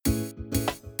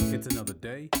It's another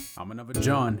day. I'm another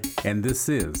John, and this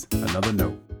is Another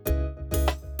Note.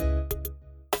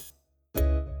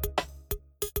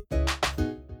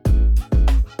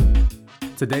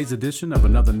 Today's edition of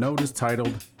Another Note is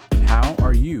titled, How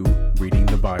Are You Reading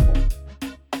the Bible?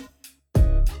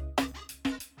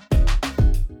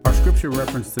 Our scripture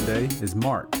reference today is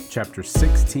Mark chapter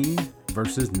 16,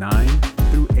 verses 9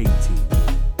 through 18.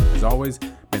 As always,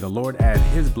 may the Lord add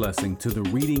His blessing to the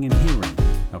reading and hearing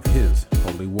of His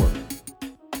holy word.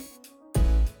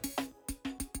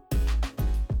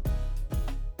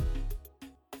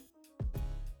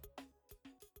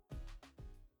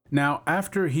 Now,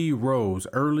 after he rose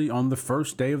early on the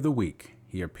first day of the week,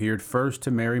 he appeared first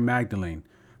to Mary Magdalene,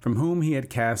 from whom he had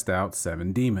cast out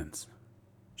 7 demons.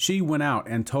 She went out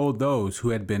and told those who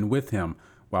had been with him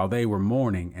while they were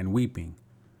mourning and weeping.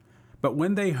 But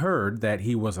when they heard that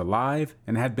he was alive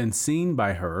and had been seen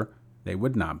by her, they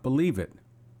would not believe it.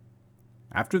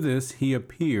 After this, he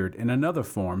appeared in another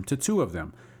form to 2 of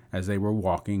them as they were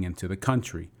walking into the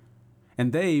country.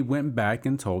 And they went back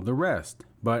and told the rest,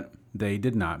 but they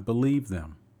did not believe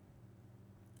them.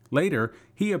 Later,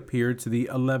 he appeared to the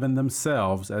 11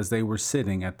 themselves as they were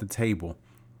sitting at the table.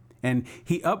 And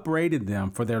he upbraided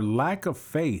them for their lack of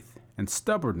faith and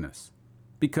stubbornness,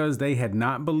 because they had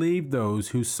not believed those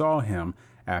who saw him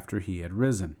after he had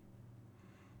risen.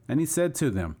 And he said to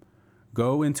them,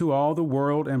 Go into all the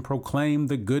world and proclaim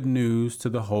the good news to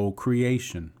the whole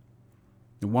creation.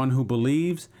 The one who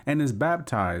believes and is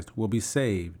baptized will be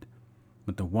saved,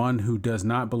 but the one who does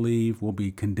not believe will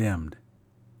be condemned.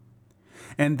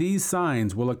 And these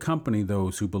signs will accompany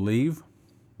those who believe.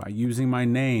 By using my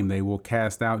name, they will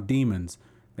cast out demons.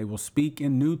 They will speak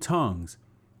in new tongues.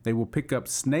 They will pick up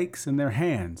snakes in their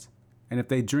hands. And if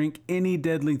they drink any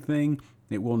deadly thing,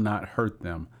 it will not hurt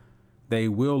them. They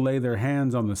will lay their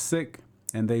hands on the sick,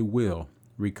 and they will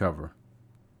recover.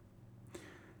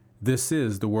 This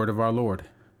is the word of our Lord.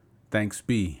 Thanks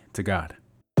be to God.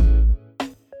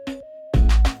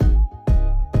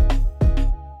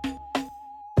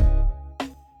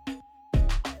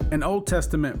 An Old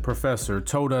Testament professor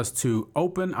told us to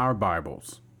open our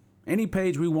Bibles, any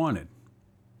page we wanted.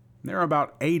 There are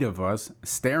about 8 of us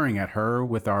staring at her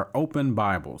with our open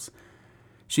Bibles.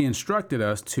 She instructed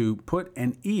us to put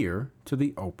an ear to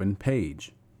the open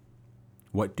page.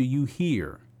 What do you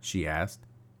hear? She asked.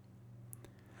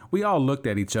 We all looked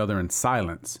at each other in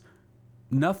silence.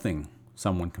 Nothing,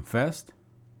 someone confessed.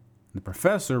 The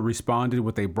professor responded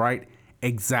with a bright,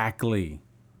 exactly.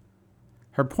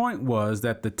 Her point was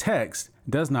that the text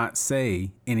does not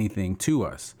say anything to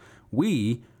us.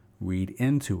 We read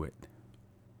into it.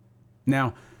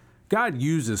 Now, God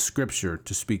uses Scripture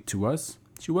to speak to us.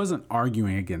 She wasn't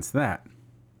arguing against that.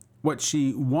 What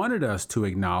she wanted us to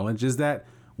acknowledge is that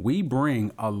we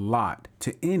bring a lot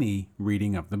to any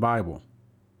reading of the Bible.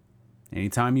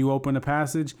 Anytime you open a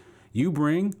passage, you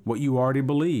bring what you already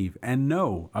believe and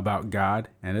know about God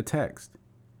and a text.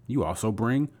 You also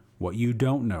bring what you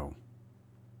don't know.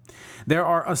 There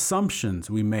are assumptions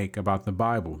we make about the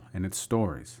Bible and its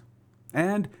stories.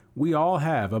 And we all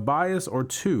have a bias or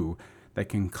 2 that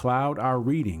can cloud our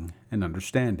reading and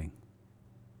understanding.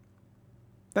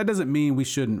 That doesn't mean we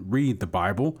shouldn't read the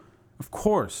Bible. Of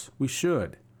course, we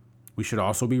should. We should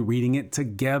also be reading it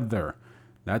together.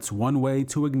 That's one way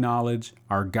to acknowledge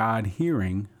our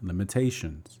God-hearing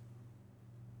limitations.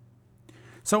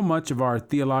 So much of our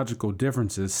theological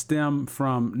differences stem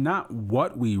from not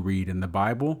what we read in the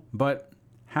Bible, but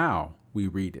how we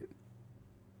read it.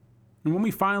 And when we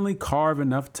finally carve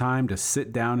enough time to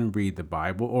sit down and read the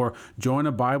Bible or join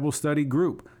a Bible study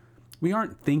group, we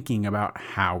aren't thinking about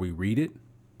how we read it.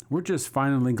 We're just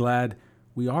finally glad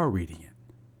we are reading it.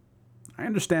 I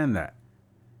understand that.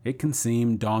 It can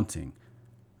seem daunting.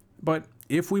 But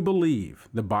if we believe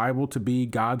the Bible to be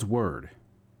God's Word,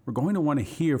 we're going to want to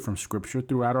hear from Scripture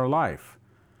throughout our life.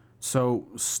 So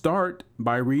start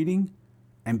by reading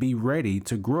and be ready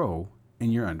to grow in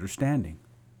your understanding.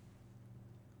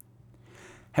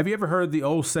 Have you ever heard the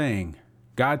old saying,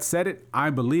 God said it,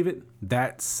 I believe it,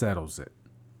 that settles it?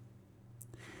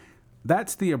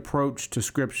 That's the approach to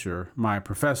Scripture my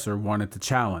professor wanted to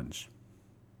challenge.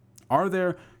 Are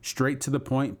there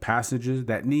straight-to-the-point passages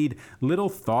that need little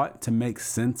thought to make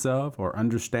sense of or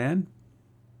understand?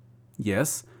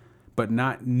 Yes, but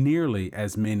not nearly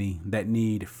as many that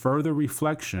need further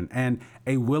reflection and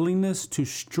a willingness to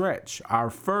stretch our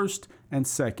first and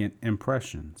second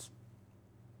impressions.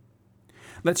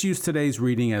 Let's use today's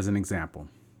reading as an example.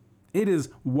 It is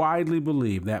widely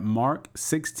believed that Mark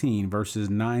 16, verses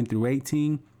 9 through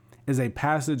 18, is a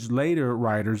passage later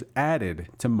writers added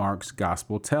to Mark's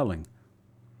gospel telling.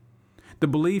 The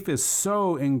belief is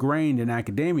so ingrained in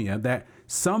academia that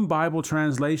some Bible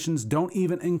translations don't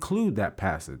even include that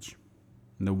passage.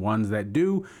 And the ones that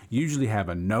do usually have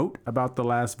a note about the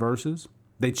last verses.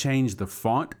 They change the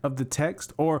font of the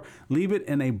text or leave it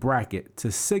in a bracket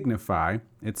to signify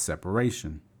its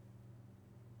separation.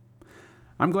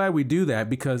 I'm glad we do that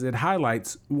because it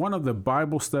highlights one of the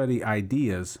Bible study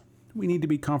ideas we need to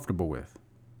be comfortable with.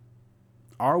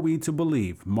 Are we to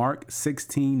believe Mark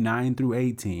 16:9 through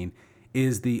 18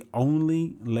 is the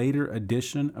only later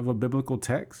addition of a biblical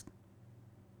text?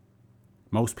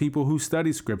 Most people who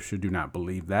study Scripture do not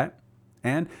believe that,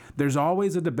 and there's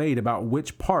always a debate about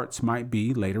which parts might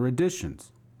be later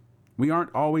additions. We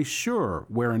aren't always sure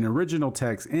where an original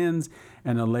text ends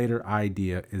and a later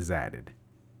idea is added.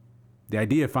 The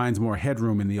idea finds more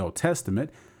headroom in the Old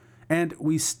Testament, and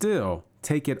we still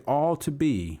take it all to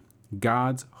be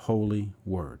God's holy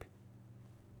word.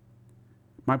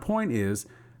 My point is,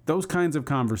 those kinds of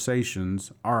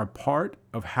conversations are a part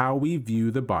of how we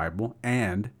view the Bible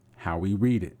and how we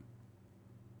read it.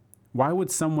 Why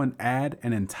would someone add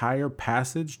an entire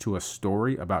passage to a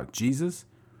story about Jesus?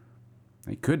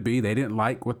 It could be they didn't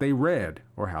like what they read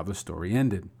or how the story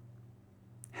ended.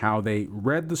 How they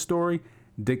read the story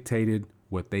dictated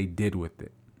what they did with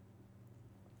it.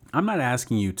 I'm not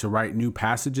asking you to write new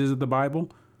passages of the Bible.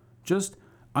 Just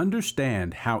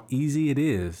understand how easy it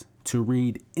is to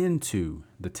read into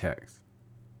the text.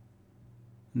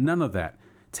 None of that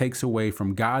takes away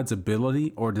from God's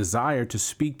ability or desire to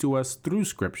speak to us through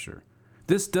Scripture.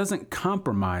 This doesn't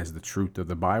compromise the truth of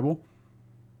the Bible.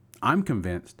 I'm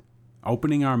convinced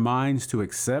opening our minds to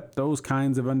accept those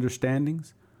kinds of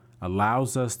understandings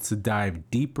allows us to dive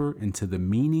deeper into the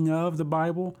meaning of the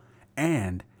Bible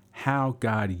and how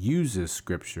God uses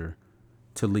Scripture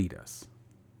to lead us.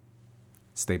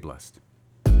 Stay blessed.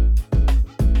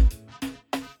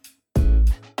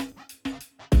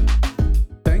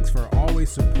 Thanks for always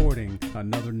supporting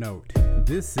Another Note.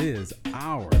 This is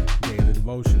our daily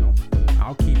devotional.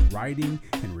 I'll keep writing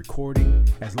and recording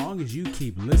as long as you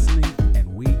keep listening and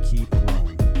we keep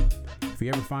growing. If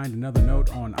you ever find Another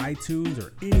Note on iTunes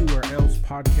or anywhere else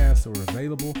podcasts are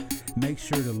available, make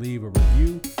sure to leave a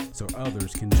review so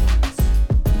others can join us.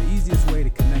 The easiest way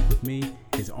to connect with me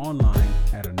is online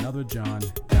at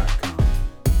anotherjohn.com.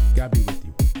 God be with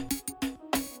you.